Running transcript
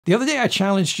The other day I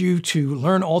challenged you to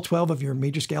learn all 12 of your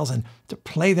major scales and to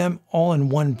play them all in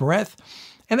one breath.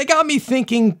 And it got me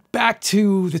thinking back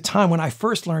to the time when I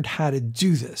first learned how to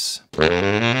do this.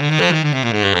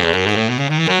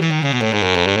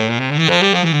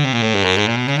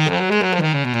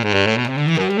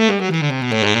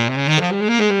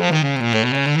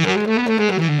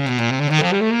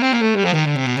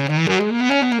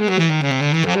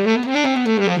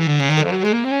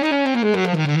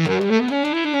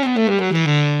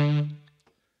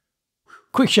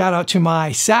 Quick shout out to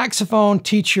my saxophone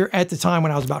teacher at the time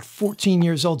when I was about 14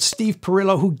 years old, Steve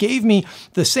Perillo, who gave me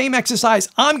the same exercise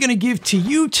I'm going to give to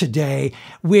you today,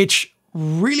 which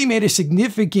really made a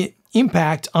significant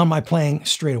impact on my playing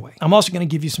straight away. I'm also going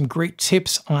to give you some great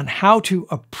tips on how to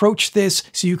approach this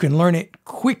so you can learn it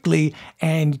quickly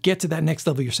and get to that next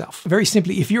level yourself. Very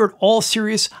simply, if you're at all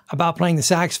serious about playing the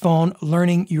saxophone,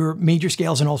 learning your major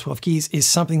scales and all 12 keys is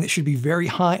something that should be very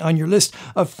high on your list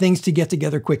of things to get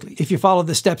together quickly. If you follow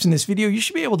the steps in this video, you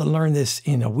should be able to learn this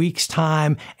in a week's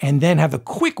time and then have a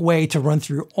quick way to run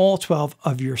through all 12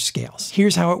 of your scales.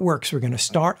 Here's how it works. We're going to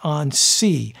start on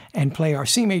C and play our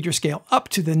C major scale up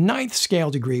to the 9th scale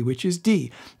degree, which is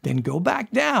D. Then go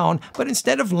back down, but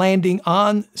instead of landing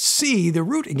on C, the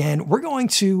root again, we're going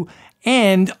to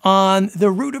end on the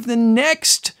root of the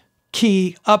next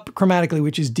key up chromatically,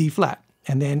 which is D flat,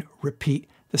 and then repeat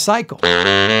the cycle.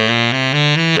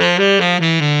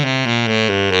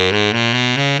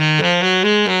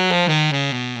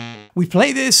 We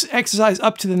play this exercise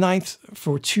up to the 9th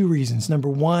for two reasons. Number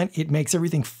one, it makes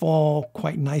everything fall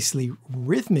quite nicely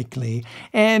rhythmically.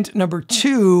 And number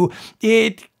two,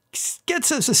 it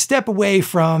gets us a step away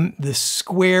from the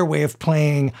square way of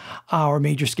playing our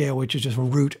major scale, which is just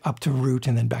root up to root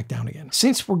and then back down again.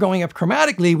 Since we're going up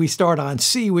chromatically, we start on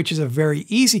C, which is a very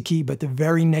easy key, but the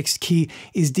very next key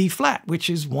is D flat, which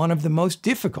is one of the most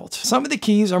difficult. Some of the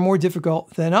keys are more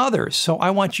difficult than others, so I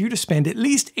want you to spend at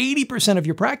least 80% of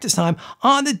your practice time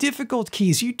on the difficult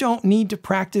keys. You don't need to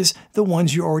practice the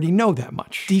ones you already know that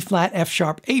much. D flat, F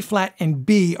sharp, A flat, and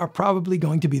B are probably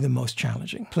going to be the most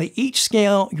challenging. Play each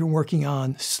scale you're working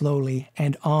on slowly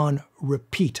and on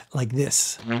repeat like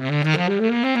this.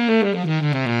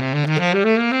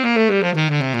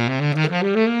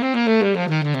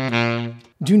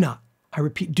 Do not, I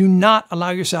repeat, do not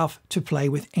allow yourself to play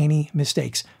with any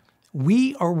mistakes.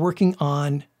 We are working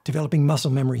on developing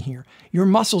muscle memory here. Your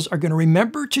muscles are going to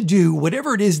remember to do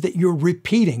whatever it is that you're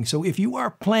repeating. So if you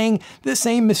are playing the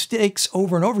same mistakes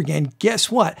over and over again,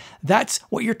 guess what? That's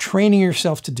what you're training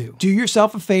yourself to do. Do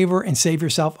yourself a favor and save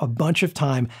yourself a bunch of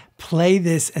time. Play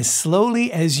this as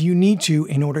slowly as you need to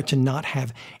in order to not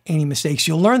have any mistakes.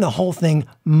 You'll learn the whole thing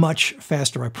much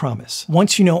faster, I promise.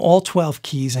 Once you know all 12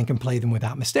 keys and can play them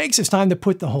without mistakes, it's time to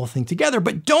put the whole thing together,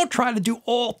 but don't try to do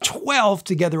all 12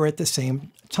 together at the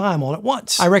same time all at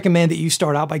once. I recommend that you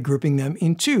start out by grouping them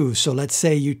in two. So let's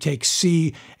say you take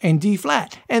C and D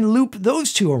flat and loop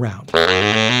those two around.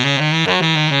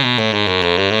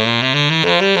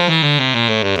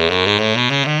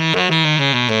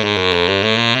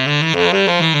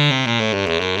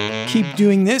 Keep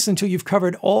doing this until you've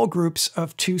covered all groups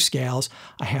of two scales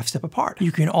a half step apart.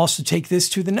 You can also take this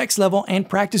to the next level and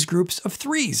practice groups of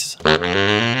threes.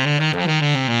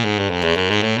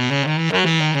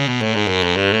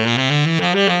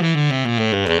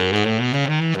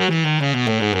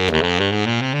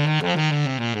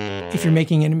 If you're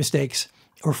making any mistakes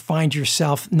or find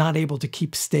yourself not able to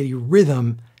keep steady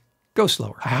rhythm, go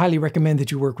slower. I highly recommend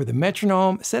that you work with a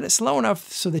metronome, set it slow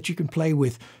enough so that you can play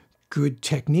with good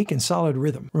technique and solid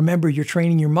rhythm. Remember, you're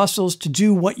training your muscles to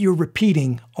do what you're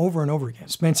repeating over and over again.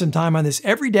 Spend some time on this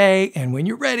every day, and when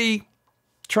you're ready,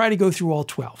 try to go through all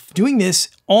 12. Doing this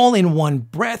all in one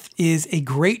breath is a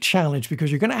great challenge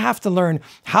because you're going to have to learn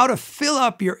how to fill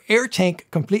up your air tank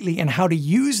completely and how to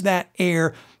use that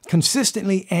air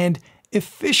consistently and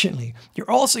efficiently.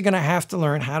 You're also going to have to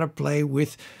learn how to play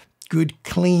with good,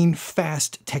 clean,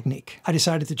 fast technique. I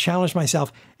decided to challenge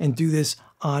myself and do this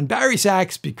on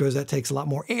BetterSax because that takes a lot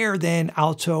more air than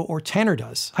alto or tenor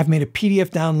does. I've made a PDF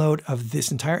download of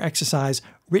this entire exercise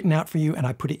written out for you, and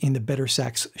I put it in the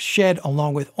BetterSax shed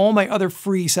along with all my other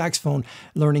free saxophone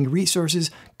learning resources.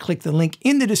 Click the link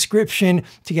in the description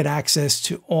to get access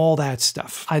to all that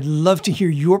stuff. I'd love to hear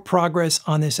your progress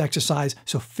on this exercise,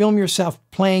 so film yourself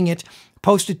playing it,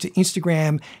 post it to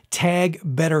Instagram, tag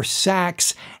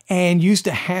BetterSax, and use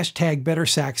the hashtag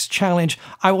BetterSaxChallenge.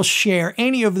 I will share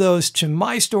any of those to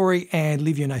my story and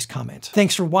leave you a nice comment.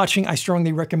 Thanks for watching. I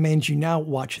strongly recommend you now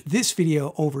watch this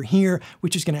video over here,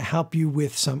 which is going to help you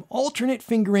with some alternate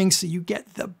fingering so you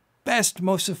get the best,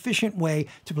 most efficient way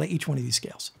to play each one of these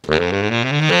scales.